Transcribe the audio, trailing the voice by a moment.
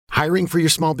Hiring for your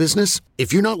small business?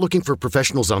 If you're not looking for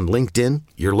professionals on LinkedIn,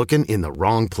 you're looking in the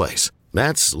wrong place.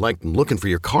 That's like looking for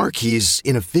your car keys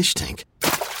in a fish tank.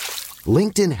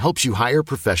 LinkedIn helps you hire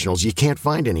professionals you can't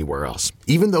find anywhere else,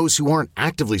 even those who aren't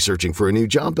actively searching for a new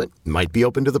job but might be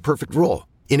open to the perfect role.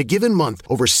 In a given month,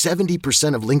 over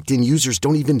 70% of LinkedIn users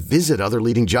don't even visit other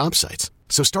leading job sites.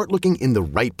 So start looking in the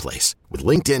right place. With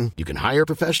LinkedIn, you can hire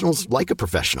professionals like a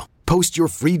professional. Post your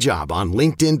free job on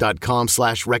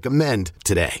linkedin.com/recommend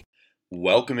today.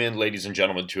 Welcome in, ladies and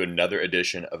gentlemen, to another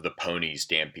edition of the Pony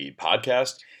Stampede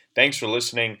podcast. Thanks for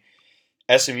listening.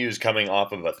 SMU is coming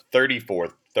off of a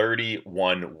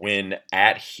 34-31 win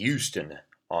at Houston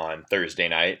on Thursday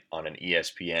night on an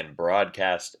ESPN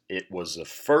broadcast. It was the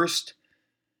first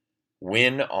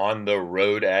win on the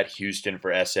road at Houston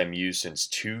for SMU since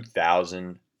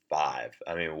 2005.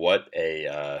 I mean, what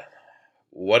a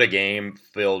game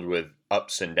filled with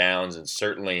ups and downs, and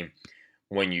certainly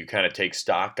when you kind of take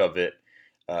stock of it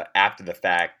after the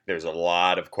fact, there's a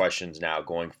lot of questions now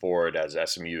going forward as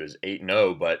SMU is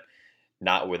 8-0, but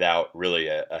not without really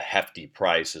a hefty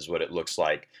price is what it looks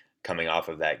like coming off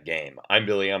of that game. I'm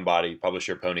Billy Embody,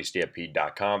 publisher of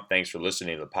PonyStampede.com. Thanks for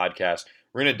listening to the podcast.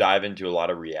 We're going to dive into a lot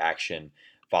of reaction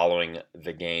following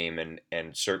the game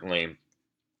and certainly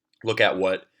look at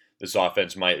what this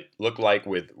offense might look like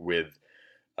with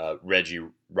Reggie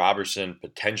Roberson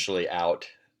potentially out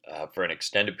for an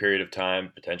extended period of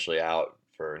time, potentially out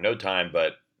for no time.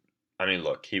 But, I mean,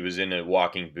 look, he was in a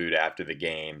walking boot after the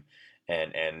game,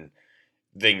 and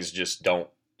things just don't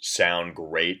sound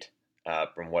great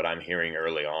from what I'm hearing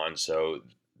early on. So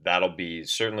that'll be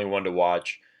certainly one to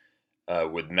watch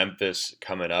with Memphis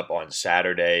coming up on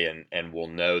Saturday, and we'll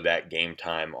know that game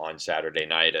time on Saturday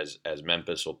night as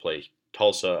Memphis will play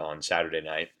Tulsa on Saturday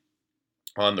night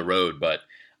on the road. But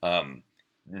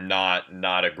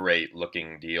not a great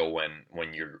looking deal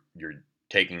when you're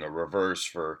taking a reverse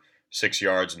for 6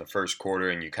 yards in the first quarter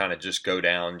and you kind of just go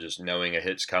down just knowing a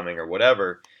hit's coming or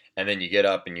whatever. And then you get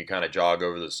up and you kind of jog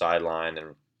over the sideline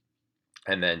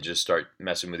and then just start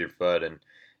messing with your foot and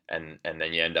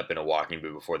then you end up in a walking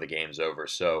boot before the game's over.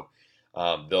 So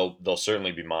they'll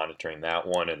certainly be monitoring that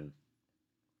one and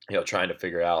trying to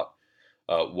figure out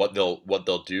what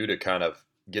they'll do to kind of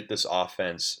get this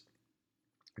offense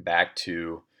back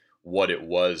to what it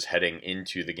was heading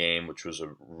into the game, which was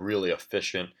a really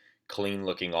efficient,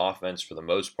 clean-looking offense for the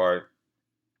most part.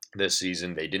 This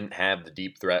season, they didn't have the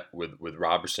deep threat with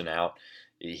Roberson out.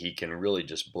 He can really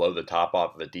just blow the top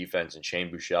off of the defense, and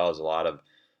Shane Buechele has a lot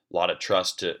of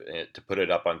trust to put it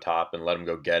up on top and let him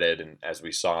go get it. And as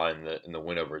we saw in the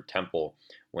win over Temple,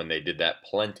 when they did that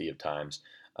plenty of times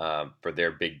for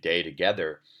their big day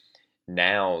together,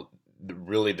 now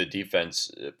really the defense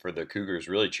for the Cougars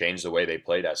really changed the way they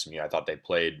played SMU. I thought they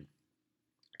played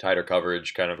tighter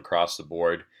coverage kind of across the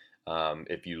board.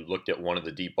 If you looked at one of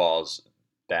the deep balls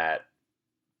that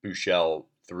Buechele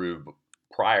threw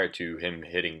prior to him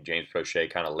hitting James Prochet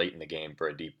kind of late in the game for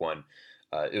a deep one.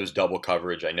 It was double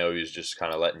coverage. I know he was just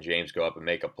kind of letting James go up and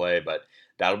make a play, but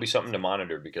that'll be something to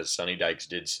monitor because Sonny Dykes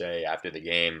did say after the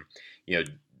game,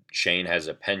 Shane has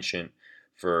a penchant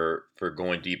for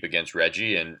going deep against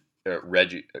Reggie and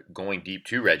Reggie going deep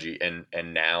to Reggie, and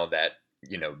now that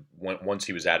once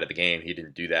he was out of the game, he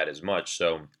didn't do that as much.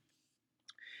 So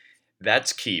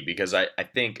that's key because I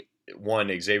think.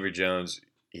 One, Xavier Jones,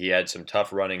 he had some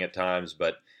tough running at times,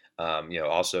 but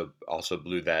also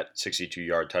blew that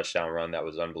 62-yard touchdown run that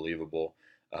was unbelievable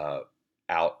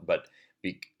out. But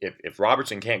if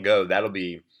Robertson can't go, that'll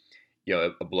be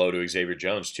a blow to Xavier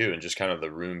Jones too, and just kind of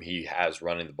the room he has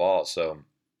running the ball. So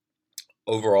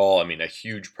overall, I mean, a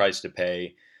huge price to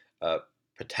pay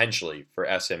potentially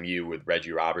for SMU with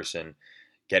Reggie Roberson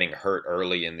getting hurt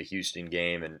early in the Houston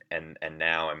game, and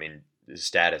now, I mean. His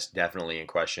status definitely in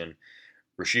question.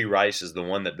 Rashee Rice is the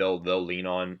one that they'll lean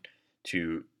on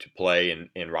to play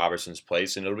in Robertson's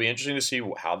place, and it'll be interesting to see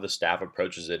how the staff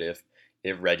approaches it if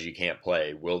Reggie can't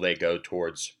play. Will they go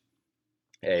towards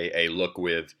a look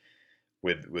with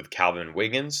Calvin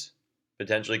Wiggins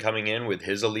potentially coming in with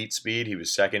his elite speed? He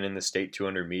was second in the state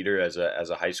 200 meter as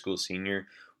a high school senior.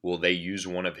 Will they use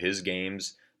one of his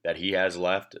games that he has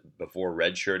left before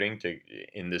redshirting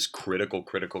in this critical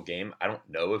game? I don't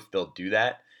know if they'll do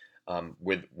that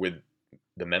with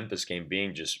the Memphis game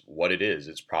being just what it is.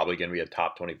 It's probably going to be a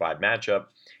top 25 matchup.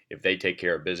 If they take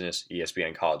care of business,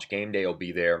 ESPN College Game Day will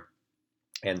be there.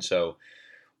 And so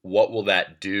what will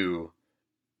that do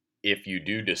if you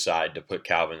do decide to put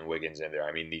Calvin Wiggins in there?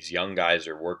 I mean, these young guys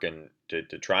are working to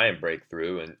try and break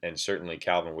through, and certainly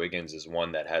Calvin Wiggins is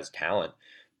one that has talent,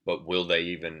 but will they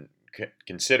even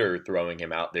consider throwing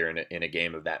him out there in a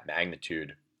game of that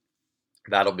magnitude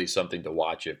that'll be something to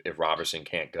watch if Roberson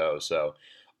can't go. So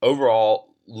overall,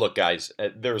 look, guys,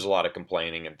 there was a lot of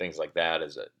complaining and things like that.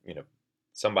 As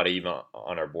somebody even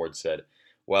on our board said,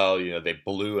 well, they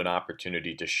blew an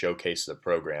opportunity to showcase the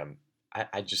program.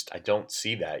 I don't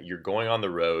see that. You're going on the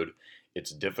road.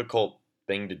 It's a difficult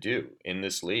thing to do in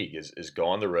this league is go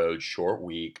on the road, short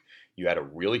week. You had a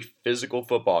really physical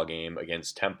football game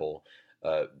against Temple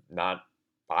not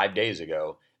 5 days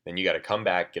ago. Then you got to come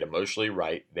back, get emotionally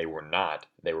right. They were not.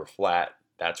 They were flat.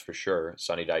 That's for sure.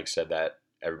 Sonny Dykes said that.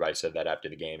 Everybody said that after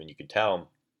the game, and you could tell.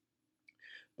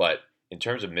 But in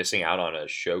terms of missing out on a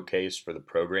showcase for the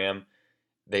program,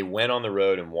 they went on the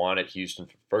road and won at Houston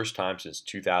for the first time since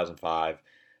 2005.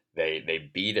 They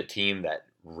beat a team that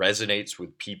resonates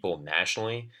with people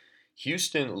nationally.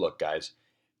 Houston, look, guys,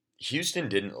 Houston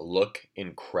didn't look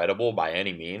incredible by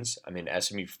any means. I mean,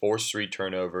 SMU forced 3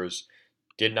 turnovers,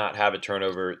 did not have a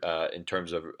turnover in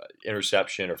terms of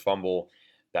interception or fumble.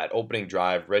 That opening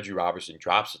drive, Reggie Roberson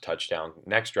drops a touchdown.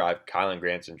 Next drive, Kylan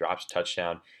Granson drops a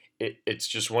touchdown. It's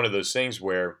just one of those things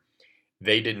where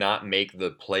they did not make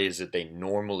the plays that they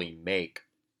normally make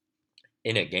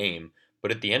in a game.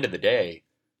 But at the end of the day,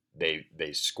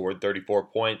 they scored 34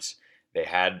 points. They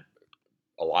had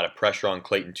a lot of pressure on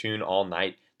Clayton Tune all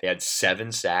night. They had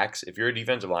 7 sacks. If you're a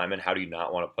defensive lineman, how do you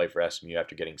not want to play for SMU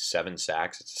after getting 7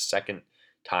 sacks? It's the second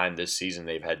time this season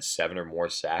they've had 7 or more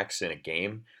sacks in a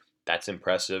game. That's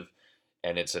impressive.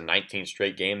 And it's a 19th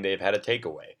straight game they've had a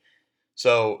takeaway.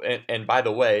 So, and by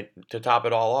the way, to top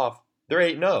it all off, they're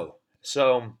 8-0.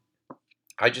 So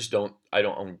I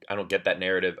don't get that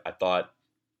narrative. I thought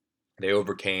they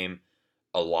overcame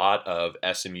a lot of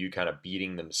SMU kind of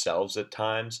beating themselves at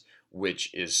times,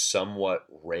 which is somewhat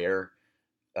rare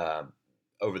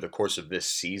over the course of this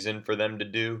season for them to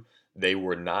do. They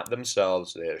were not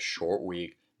themselves. They had a short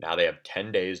week. Now they have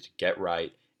 10 days to get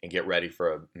right and get ready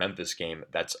for a Memphis game.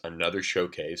 That's another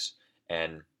showcase.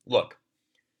 And look,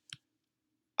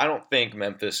 I don't think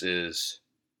Memphis is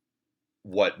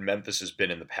what Memphis has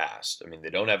been in the past. I mean, they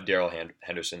don't have Darrell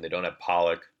Henderson. They don't have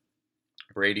Pollock.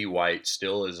 Brady White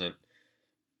still isn't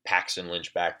Paxton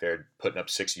Lynch back there putting up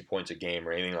 60 points a game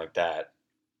or anything like that.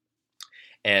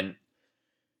 And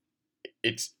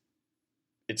it's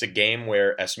a game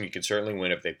where SMU can certainly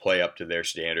win if they play up to their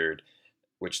standard,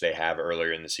 which they have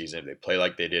earlier in the season. If they play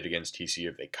like they did against TCU,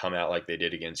 if they come out like they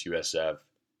did against USF,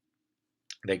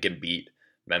 they can beat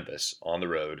Memphis on the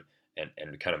road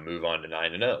and kind of move on to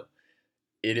 9-0.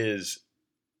 It is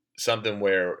something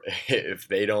where if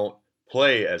they don't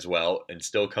play as well and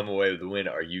still come away with the win,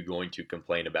 are you going to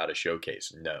complain about a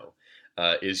showcase? No.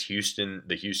 Is Houston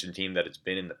the Houston team that it's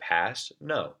been in the past?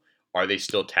 No. Are they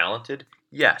still talented?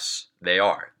 Yes, they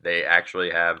are. They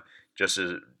actually have just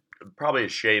probably a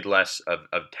shade less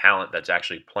of talent that's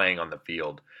actually playing on the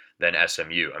field than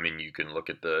SMU. I mean, you can look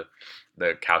at the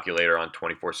calculator on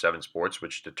 24/7 Sports,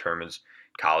 which determines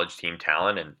college team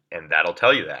talent, and that'll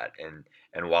tell you that.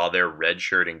 And while they're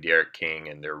redshirting Derek King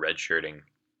and they're redshirting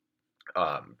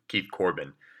Keith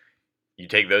Corbin, you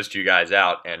take those 2 guys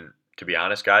out, and to be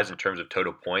honest, guys, in terms of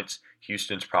total points,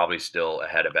 Houston's probably still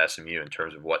ahead of SMU in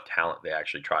terms of what talent they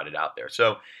actually trotted out there.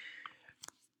 So,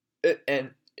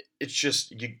 and it's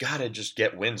just, you got to just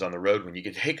get wins on the road when you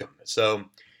can take them. So,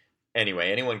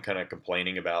 anyway, anyone kind of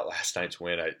complaining about last night's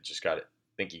win, I just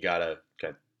think you got to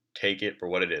kind of take it for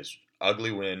what it is.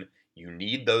 Ugly win. You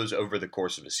need those over the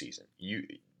course of a season.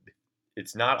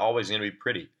 It's not always going to be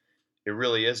pretty. It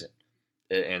really isn't.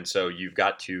 And so you've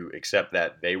got to accept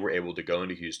that they were able to go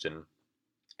into Houston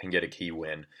and get a key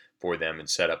win for them and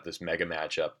set up this mega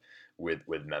matchup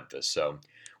with Memphis. So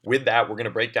with that, we're going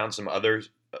to break down some other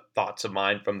thoughts of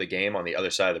mine from the game on the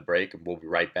other side of the break, and we'll be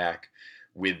right back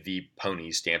with the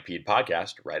Pony Stampede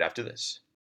podcast right after this.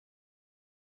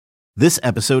 This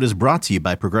episode is brought to you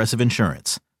by Progressive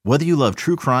Insurance. Whether you love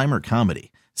true crime or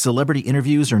comedy, celebrity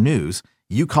interviews or news,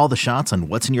 you call the shots on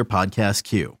what's in your podcast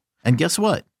queue. And guess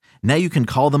what? Now you can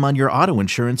call them on your auto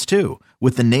insurance too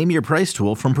with the Name Your Price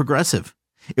tool from Progressive.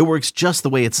 It works just the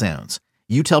way it sounds.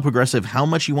 You tell Progressive how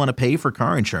much you want to pay for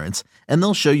car insurance, and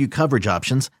they'll show you coverage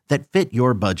options that fit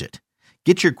your budget.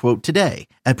 Get your quote today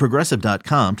at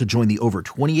Progressive.com to join the over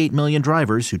 28 million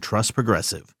drivers who trust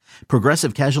Progressive.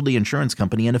 Progressive Casualty Insurance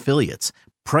Company and Affiliates.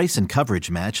 Price and coverage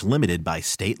match limited by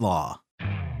state law.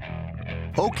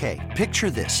 Okay, picture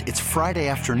this. It's Friday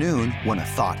afternoon when a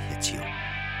thought hits you.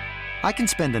 I can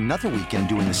spend another weekend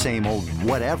doing the same old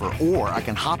whatever, or I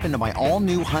can hop into my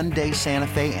all-new Hyundai Santa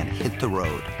Fe and hit the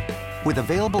road. With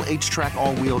available H-Track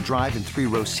all-wheel drive and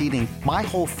 3-row seating, my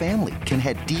whole family can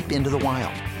head deep into the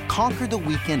wild. Conquer the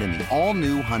weekend in the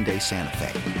all-new Hyundai Santa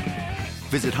Fe.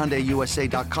 Visit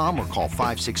HyundaiUSA.com or call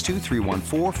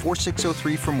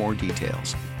 562-314-4603 for more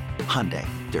details. Hyundai,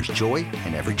 there's joy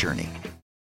in every journey.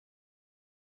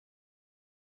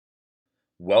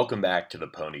 Welcome back to the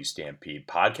Pony Stampede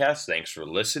podcast. Thanks for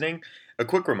listening. A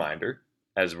quick reminder,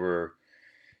 as we're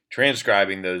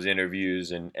transcribing those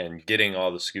interviews and getting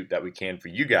all the scoop that we can for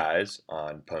you guys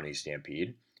on Pony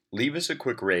Stampede, leave us a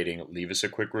quick rating, leave us a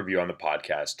quick review on the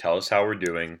podcast, tell us how we're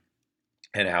doing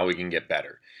and how we can get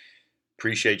better.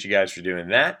 Appreciate you guys for doing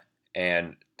that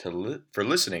and for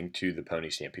listening to the Pony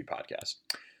Stampede podcast.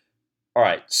 All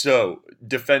right, so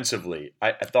defensively,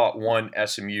 I thought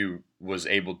SMU was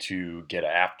able to get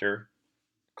after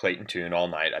Clayton Tune all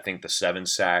night. I think the 7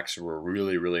 sacks were a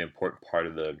really, really important part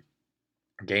of the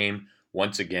game.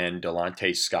 Once again,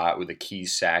 Delonte Scott with a key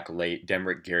sack late.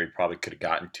 Demrick Gary probably could have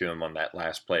gotten to him on that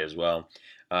last play as well.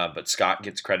 But Scott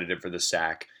gets credited for the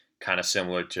sack, kind of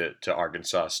similar to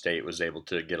Arkansas State, was able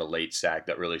to get a late sack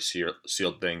that really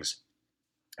sealed things.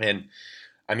 And,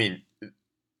 I mean,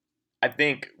 I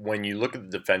think when you look at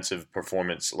the defensive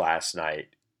performance last night,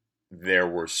 there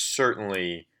were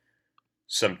certainly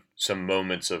some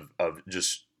moments of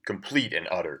just complete and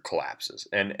utter collapses.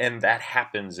 And that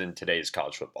happens in today's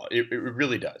college football. It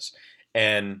really does.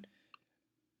 And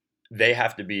they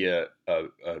have to be a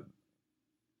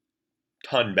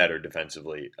ton better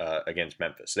defensively against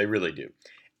Memphis. They really do.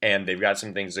 And they've got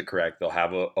some things to correct. They'll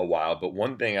have a while. But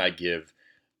one thing I'll give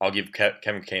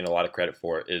Kevin Kane a lot of credit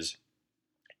for is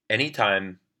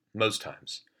most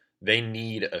times, they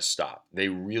need a stop. They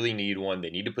really need one. They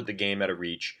need to put the game out of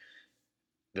reach.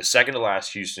 The second to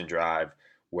last Houston drive,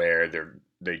 where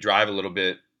they drive a little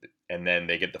bit and then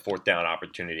they get the 4th down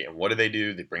opportunity. And what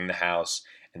do? They bring the house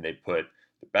and they put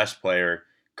the best player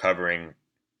covering.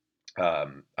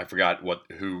 I forgot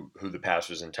who the pass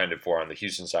was intended for on the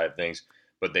Houston side of things,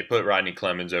 but they put Rodney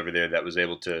Clemens over there that was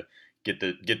able to get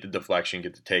the deflection,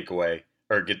 get the takeaway,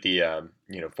 or get the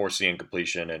force the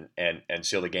incompletion and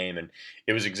seal the game. And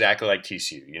it was exactly like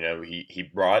TCU. He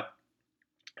brought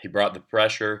the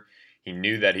pressure. He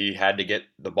knew that he had to get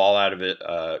the ball out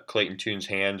of Clayton Tune's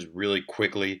hands really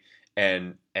quickly,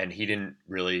 and he didn't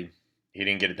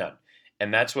get it done.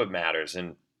 And that's what matters.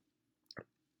 And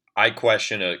I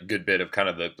question a good bit of kind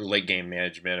of the late game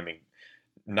management. I mean,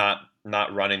 not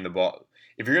running the ball.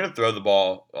 If you're going to throw the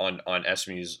ball on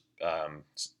SMU's,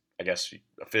 I guess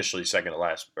officially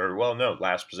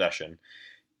last possession.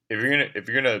 If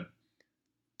you're gonna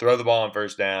throw the ball on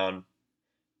first down,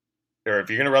 or if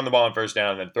you're gonna run the ball on first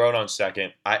down and then throw it on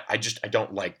second, I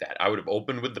don't like that. I would have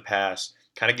opened with the pass,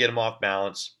 kind of get them off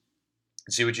balance,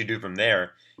 and see what you do from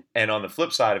there. And on the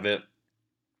flip side of it,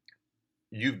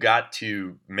 you've got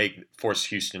to force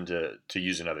Houston to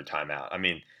use another timeout. I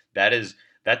mean,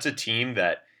 that's a team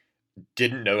that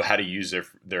didn't know how to use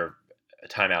their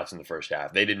timeouts in the first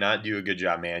half. They did not do a good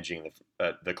job managing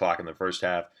the clock in the first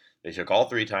half. They took all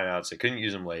 3 timeouts. They couldn't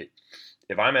use them late.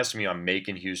 If I'm SMU, I'm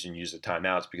making Houston use the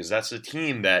timeouts, because that's a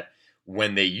team that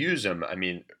when they use them,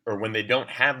 or when they don't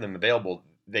have them available,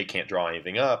 they can't draw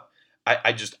anything up.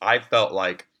 I felt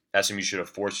like SMU should have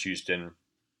forced Houston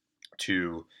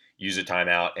to use a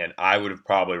timeout, and I would have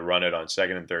probably run it on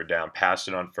 2nd and 3rd down, passed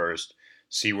it on 1st,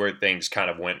 see where things kind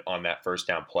of went on that 1st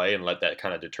down play, and let that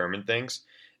kind of determine things.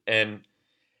 And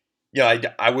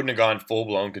I wouldn't have gone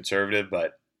full-blown conservative,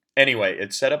 but anyway,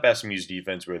 it set up SMU's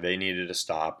defense where they needed to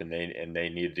stop and they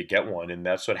needed to get one, and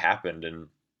that's what happened. And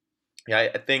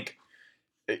I think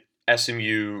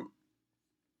SMU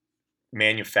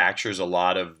manufactures a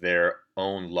lot of their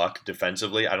own luck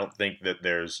defensively. I don't think that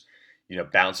there's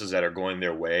bounces that are going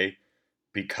their way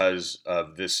because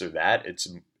of this or that. It's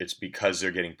because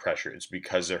they're getting pressure. It's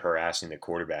because they're harassing the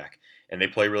quarterback, and they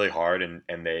play really hard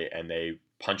and they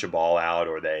punch a ball out,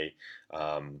 or they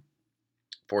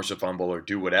force a fumble, or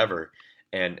do whatever.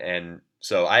 And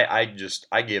so I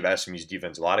give SMU's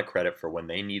defense a lot of credit for when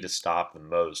they need to stop the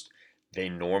most, they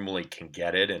normally can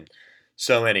get it. And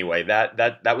so anyway,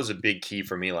 that was a big key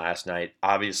for me last night.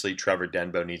 Obviously, Trevor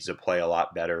Denbo needs to play a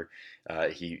lot better.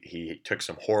 He took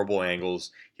some horrible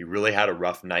angles. He really had a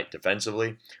rough night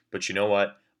defensively. But you know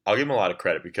what? I'll give him a lot of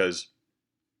credit, because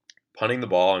punting the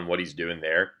ball and what he's doing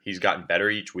there, he's gotten better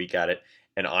each week at it.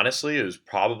 And honestly, it was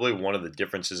probably one of the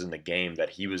differences in the game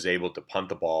that he was able to punt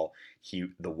the ball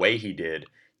the way he did,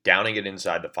 downing it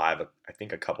inside the 5, I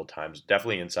think a couple times,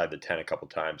 definitely inside the 10 a couple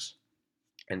times,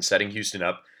 and setting Houston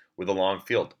up with a long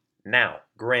field. Now,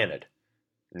 granted,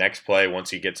 next play, once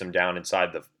he gets him down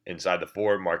inside the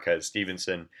 4, Marquez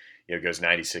Stevenson goes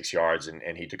 96 yards,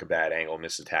 and he took a bad angle,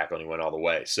 missed the tackle, and he went all the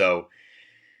way. So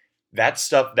that's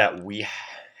stuff that we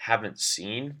haven't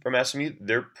seen from SMU.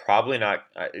 They're probably not.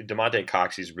 DeMonte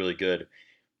Cox is really good,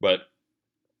 but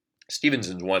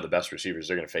Stevenson's one of the best receivers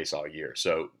they're going to face all year.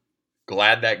 So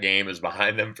glad that game is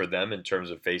behind them for them in terms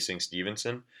of facing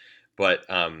Stevenson. But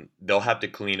they'll have to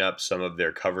clean up some of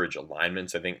their coverage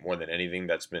alignments. I think more than anything,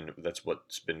 that's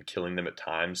what's been killing them at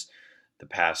times the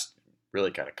past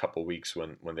really kind of couple weeks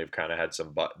when they've kind of had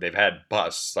they've had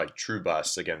busts, like true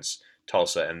busts against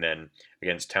Tulsa, and then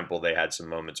against Temple they had some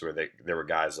moments where there were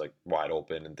guys like wide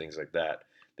open and things like that.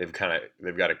 They've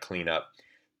got to clean up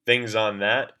things on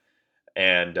that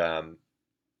and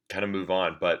kind of move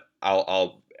on. But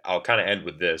I'll kind of end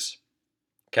with this.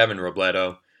 Kevin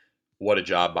Robledo, what a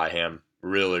job by him.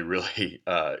 Really, really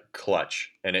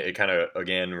clutch. And it kind of,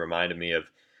 again, reminded me of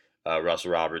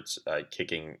Russell Roberts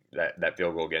kicking that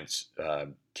field goal against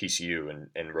TCU.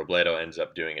 And Robledo ends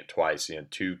up doing it twice.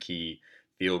 2 key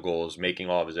field goals, making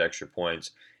all of his extra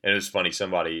points. And it was funny,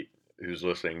 somebody who's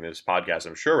listening to this podcast,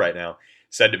 I'm sure right now,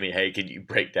 said to me, hey, could you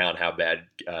break down how bad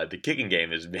the kicking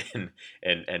game has been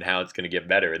and how it's going to get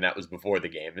better? And that was before the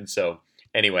game. And so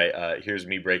anyway, here's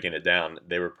me breaking it down.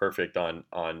 They were perfect on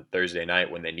Thursday night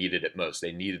when they needed it most.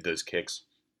 They needed those kicks.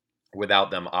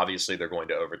 Without them, obviously, they're going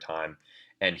to overtime.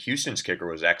 And Houston's kicker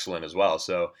was excellent as well.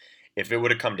 So if it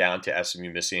would have come down to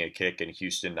SMU missing a kick and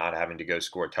Houston not having to go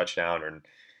score a touchdown or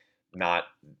not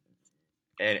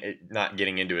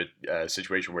getting into a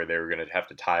situation where they were going to have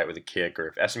to tie it with a kick,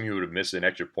 or if SMU would have missed an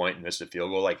extra point and missed a field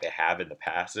goal like they have in the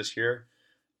past this year,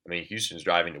 I mean, Houston's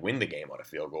driving to win the game on a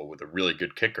field goal with a really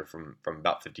good kicker from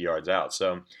about 50 yards out.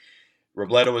 So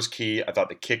Robledo was key. I thought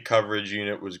the kick coverage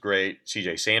unit was great.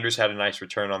 CJ Sanders had a nice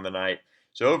return on the night.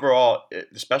 So overall,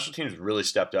 the special teams really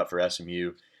stepped up for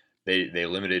SMU. They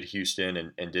limited Houston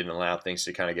and didn't allow things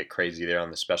to kind of get crazy there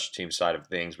on the special team side of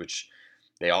things, which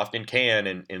they often can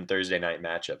in Thursday night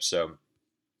matchups. So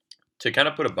to kind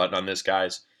of put a button on this,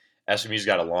 guys, SMU's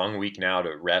got a long week now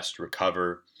to rest,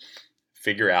 recover,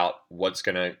 figure out what's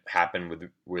going to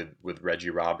happen with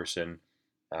Reggie Robertson,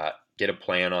 get a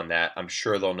plan on that. I'm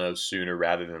sure they'll know sooner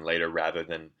rather than later, rather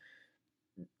than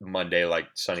Monday, like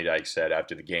Sonny Dyke said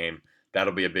after the game.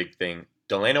 That'll be a big thing.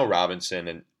 Delano Robinson,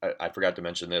 and I forgot to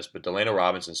mention this, but Delano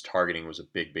Robinson's targeting was a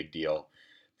big, big deal.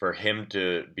 For him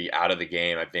to be out of the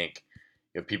game, I think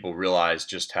people realize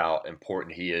just how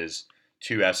important he is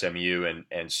to SMU,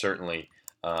 and certainly,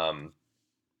 we'll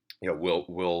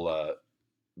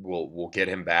get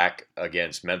him back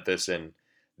against Memphis, and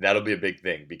that'll be a big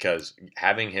thing because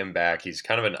having him back, he's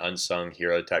kind of an unsung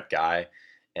hero type guy,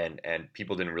 and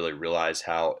people didn't really realize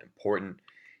how important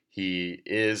he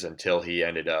is until he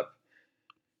ended up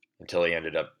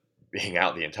being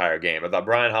out the entire game. I thought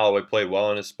Brian Holloway played well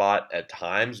in his spot at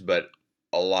times, but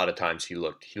a lot of times he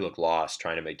looked lost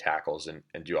trying to make tackles and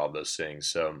do all those things.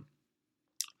 So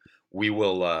we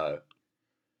will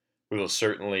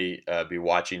certainly be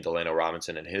watching Delano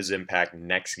Robinson and his impact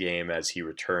next game as he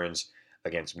returns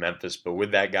against Memphis. But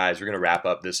with that, guys, we're going to wrap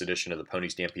up this edition of the Pony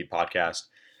Stampede podcast.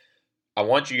 I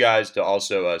want you guys to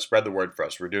also spread the word for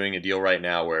us. We're doing a deal right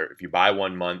now where if you buy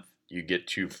 1 month, you get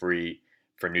 2 free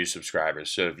for new subscribers.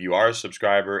 So if you are a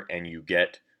subscriber and you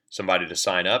get somebody to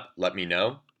sign up, let me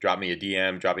know. Drop me a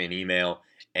DM, drop me an email,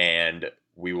 and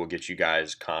we will get you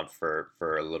guys comp for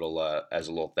a little as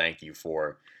a little thank you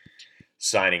for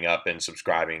signing up and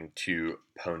subscribing to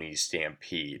Pony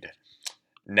Stampede.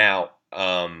 Now,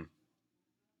 that'll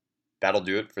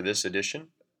do it for this edition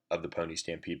of the Pony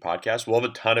Stampede podcast. We'll have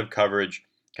a ton of coverage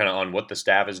kind of on what the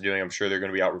staff is doing. I'm sure they're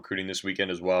going to be out recruiting this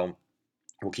weekend as well.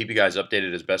 We'll keep you guys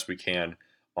updated as best we can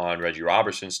on Reggie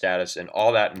Robertson's status and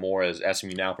all that and more as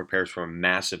SMU now prepares for a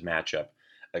massive matchup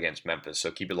against Memphis.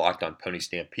 So keep it locked on Pony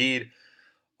Stampede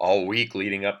all week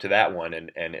leading up to that one,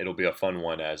 and it'll be a fun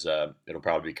one as it'll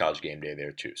probably be College game day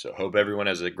there too. So hope everyone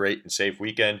has a great and safe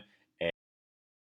weekend.